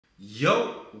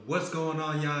Yo, what's going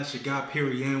on, y'all? It's your guy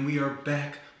Piriye, and we are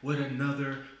back with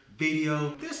another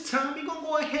video. This time we're gonna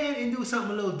go ahead and do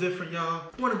something a little different, y'all.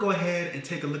 I want to go ahead and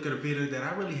take a look at a video that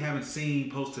I really haven't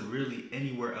seen posted really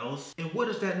anywhere else. And what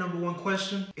is that number one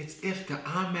question? It's if the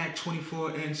iMac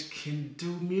 24-inch can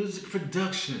do music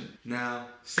production. Now,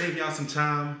 save y'all some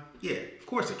time. Yeah, of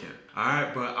course it can.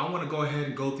 Alright, but I want to go ahead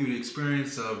and go through the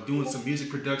experience of doing some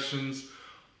music productions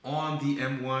on the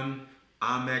M1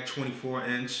 iMac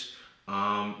 24-inch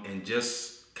and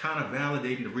just kind of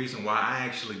validating the reason why I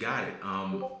actually got it.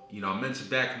 I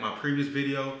mentioned back in my previous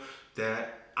video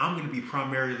that I'm going to be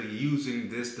primarily using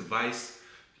this device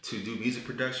to do music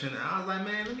production. And I was like,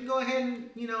 man, let me go ahead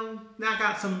and, knock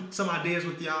out some ideas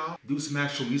with y'all, do some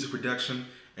actual music production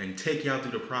and take y'all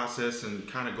through the process and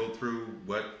kind of go through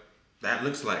what that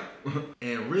looks like.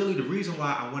 And really the reason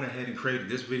why I went ahead and created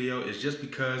this video is just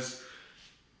because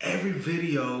every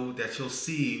video that you'll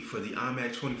see for the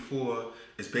iMac 24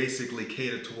 is basically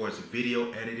catered towards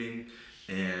video editing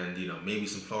and maybe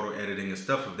some photo editing and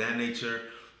stuff of that nature.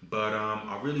 But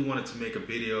I really wanted to make a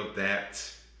video that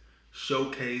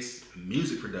showcased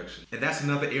music production. And that's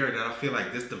another area that I feel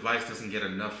like this device doesn't get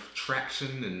enough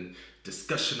traction and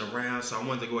discussion around. So I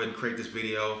wanted to go ahead and create this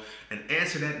video and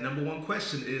answer that number one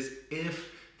question is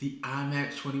if the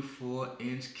iMac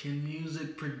 24-inch can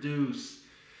music produce.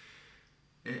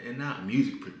 And not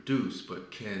music produce,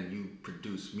 but can you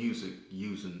produce music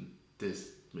using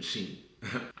this machine?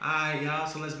 Alright, y'all,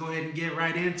 so let's go ahead and get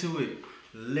right into it.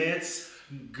 Let's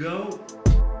go.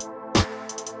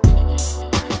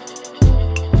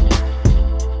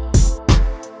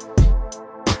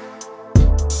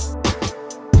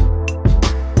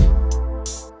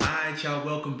 Alright, y'all,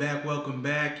 welcome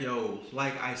back. Yo,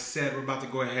 like I said, we're about to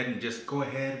go ahead and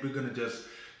we're gonna just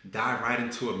dive right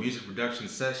into a music production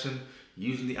session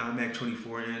using the iMac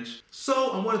 24-inch.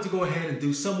 So I wanted to go ahead and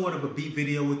do somewhat of a beat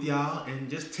video with y'all and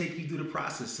just take you through the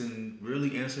process and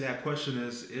really answer that question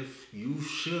as if you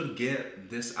should get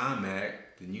this iMac,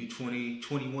 the new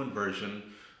 2021 version,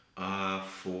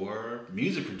 for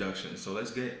music production. So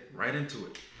let's get right into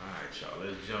it. All right, y'all,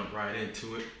 let's jump right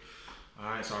into it. All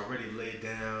right, so I already laid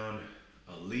down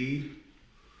a lead.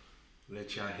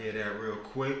 Let y'all hear that real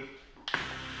quick.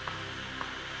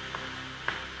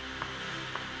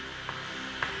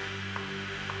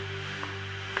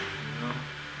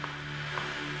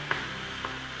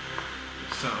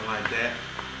 Something like that.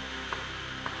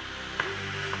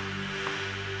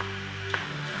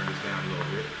 Turn this down a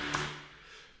little bit.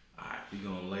 Alright, we're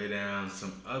gonna lay down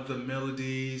some other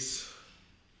melodies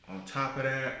on top of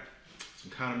that. Some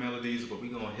kind of melodies, but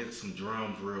we're gonna hit some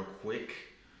drums real quick.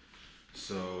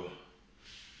 So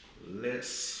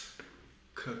let's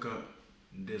cook up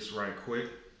this right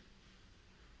quick.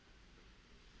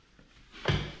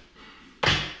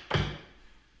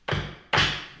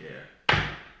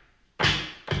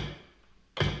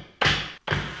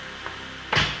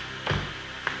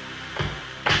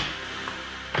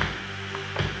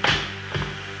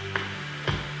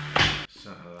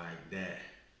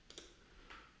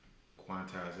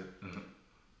 Quantize it.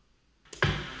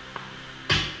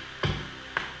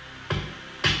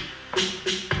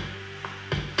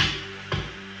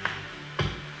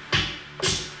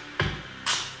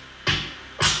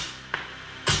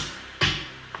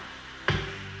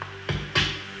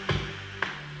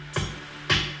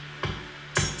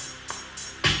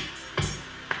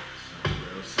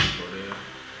 Real simple there.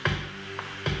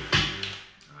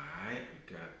 Alright,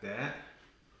 we got that.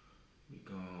 We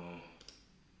gonna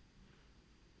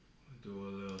do a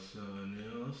little something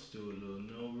else, do a little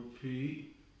no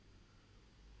repeat.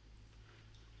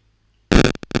 And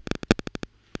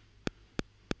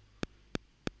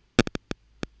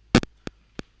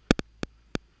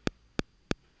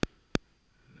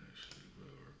actually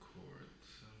we'll record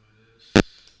some of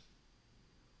this.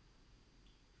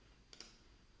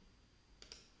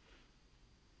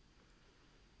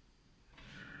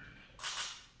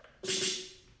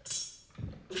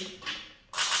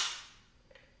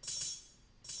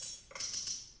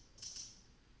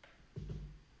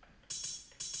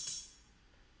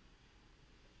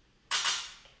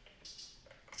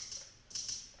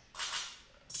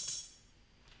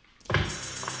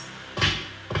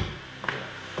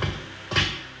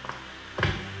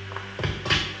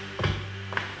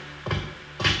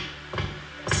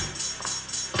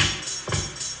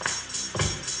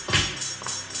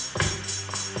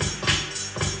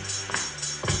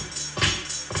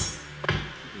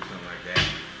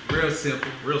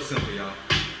 Real simple, y'all.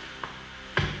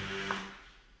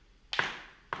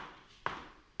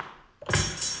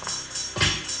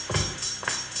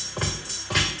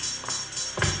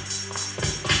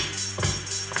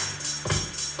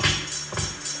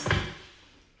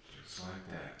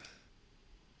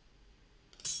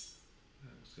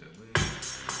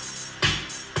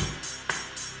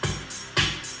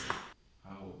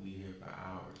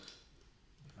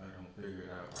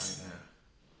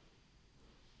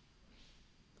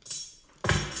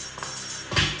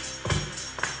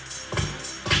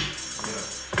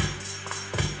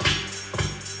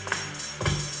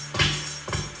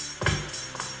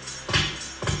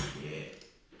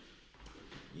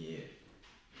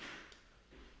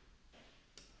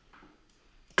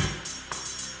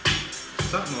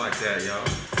 Something like that, y'all.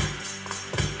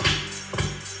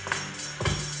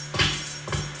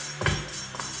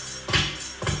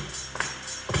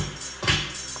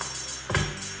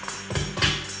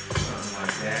 Something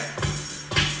like that.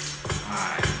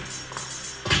 Alright.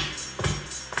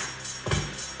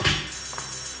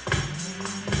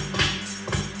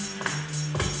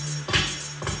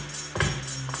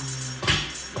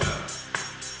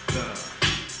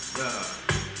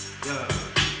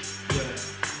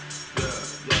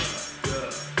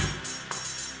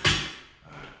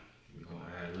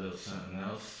 Something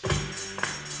else.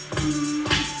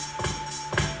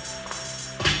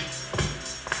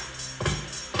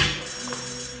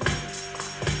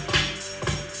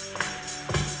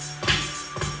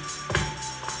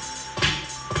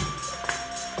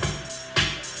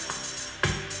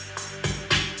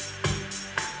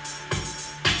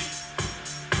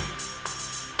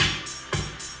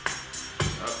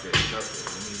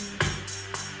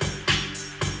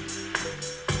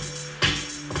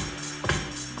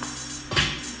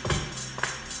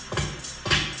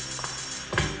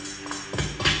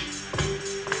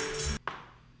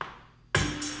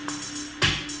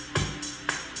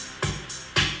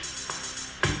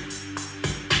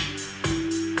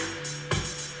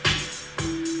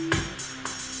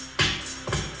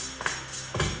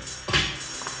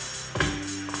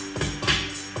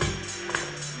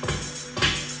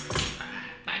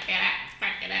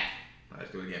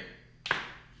 Let's do it again.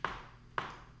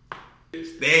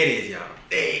 There it is, y'all.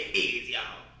 There it is,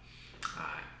 y'all.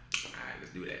 Alright,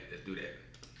 let's do that. Let's do that.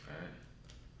 Alright.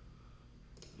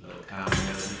 Little common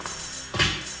melody.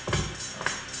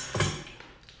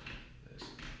 Let's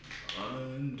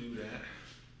undo that.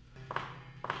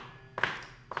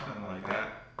 Something like that.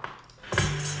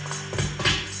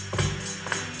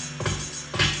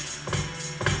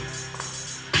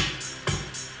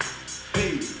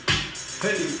 Hey,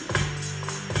 hey.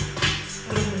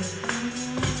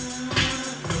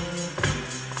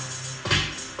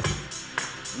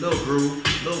 Little groove,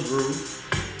 little groove.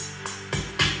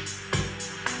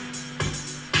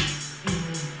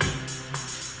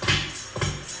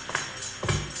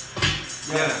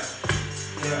 Yeah.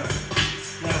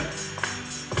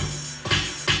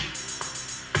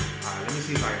 Alright, let me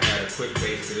see if I can add a quick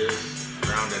bass to this,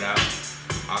 round it out.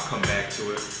 I'll come back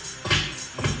to it.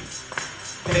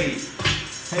 Hey,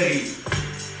 hey,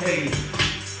 hey,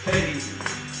 hey.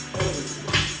 Oh,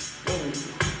 oh,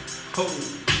 oh.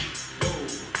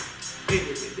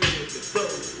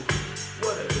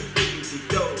 What a diggity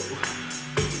go.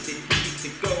 Diggity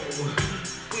go.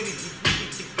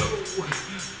 Diggity go.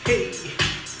 Hey,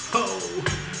 ho.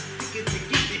 Diggity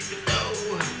go. Diggity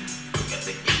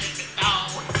go.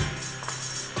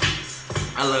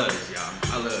 I love this, y'all.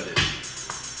 I love this.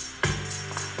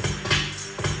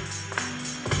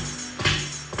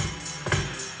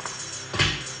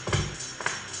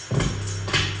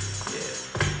 Yeah.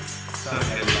 Something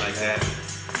heavy like that.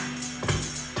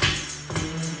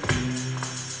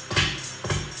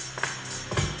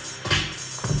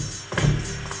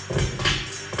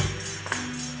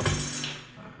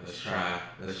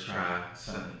 Let's try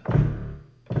something.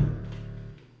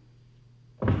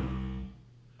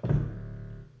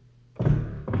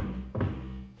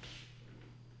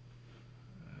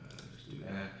 Let's do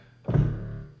that.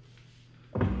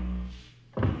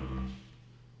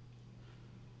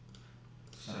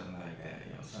 Something like that,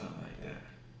 y'all. Something like that.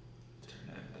 Turn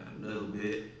that down a little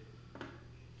bit.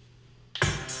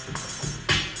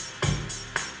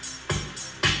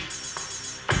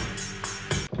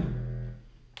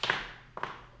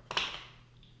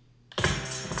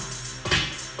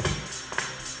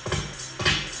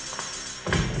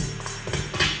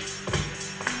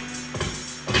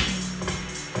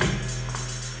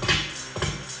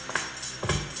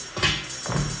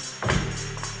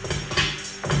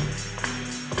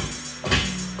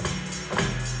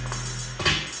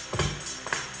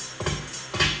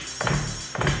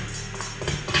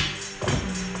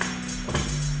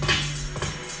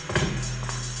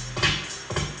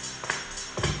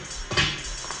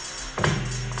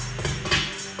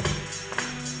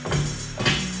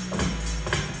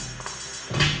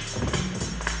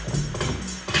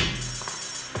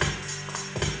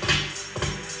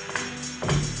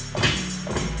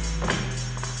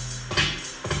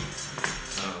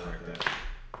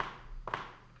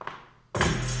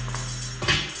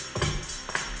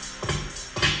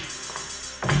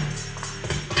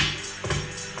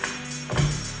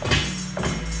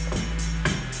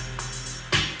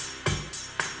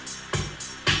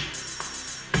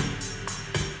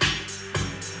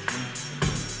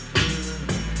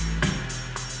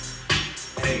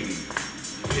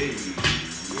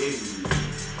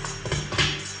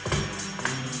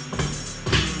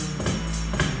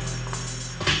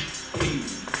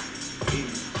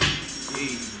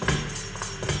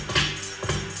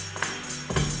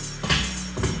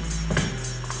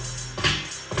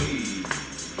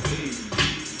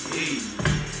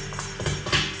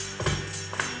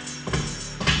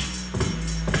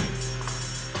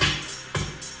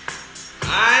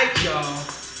 Alright, y'all.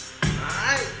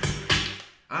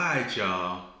 Alright,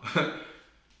 y'all.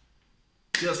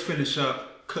 Just finish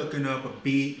up cooking up a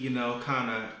beat, you know, kind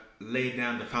of lay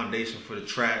down the foundation for the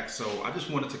track. So I just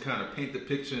wanted to kind of paint the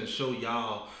picture and show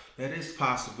y'all that it's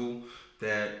possible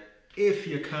that if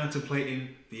you're contemplating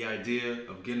the idea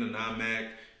of getting an iMac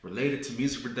related to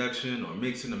music production or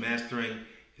mixing and mastering,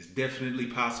 it's definitely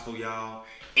possible, y'all.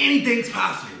 Anything's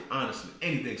possible, honestly,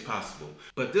 anything's possible.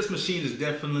 But this machine is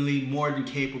definitely more than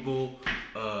capable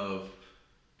of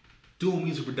doing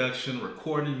music production,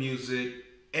 recording music,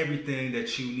 everything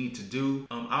that you need to do.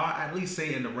 I'll at least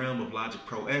say in the realm of Logic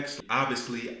Pro X,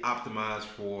 obviously optimized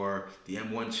for the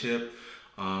M1 chip.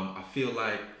 I feel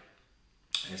like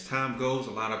as time goes,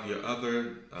 a lot of your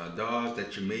other DAWs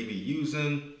that you may be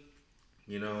using,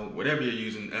 you know, whatever you're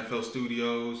using, FL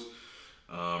Studios,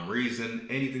 Reason,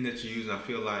 anything that you're using, I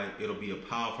feel like it'll be a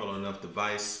powerful enough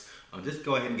device. Just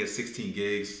go ahead and get 16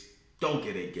 gigs. Don't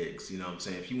get 8 gigs, you know what I'm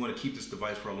saying? If you want to keep this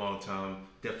device for a long time,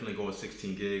 definitely go with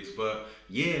 16 gigs. But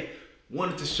yeah,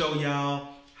 wanted to show y'all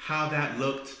how that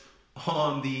looked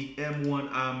on the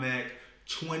M1 iMac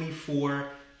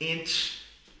 24-inch,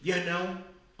 you know?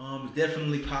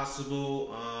 Definitely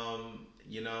possible.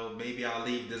 You know, maybe I'll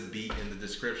leave this beat in the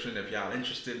description. If y'all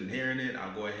interested in hearing it,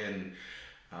 I'll go ahead and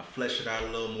flesh it out a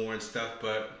little more and stuff.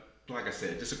 But like I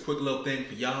said, just a quick little thing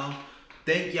for y'all.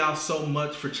 Thank y'all so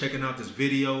much for checking out this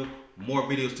video. More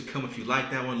videos to come. If you like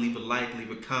that one, leave a like,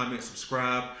 leave a comment,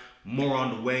 subscribe. More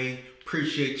on the way.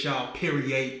 Appreciate y'all.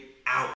 Piriye out.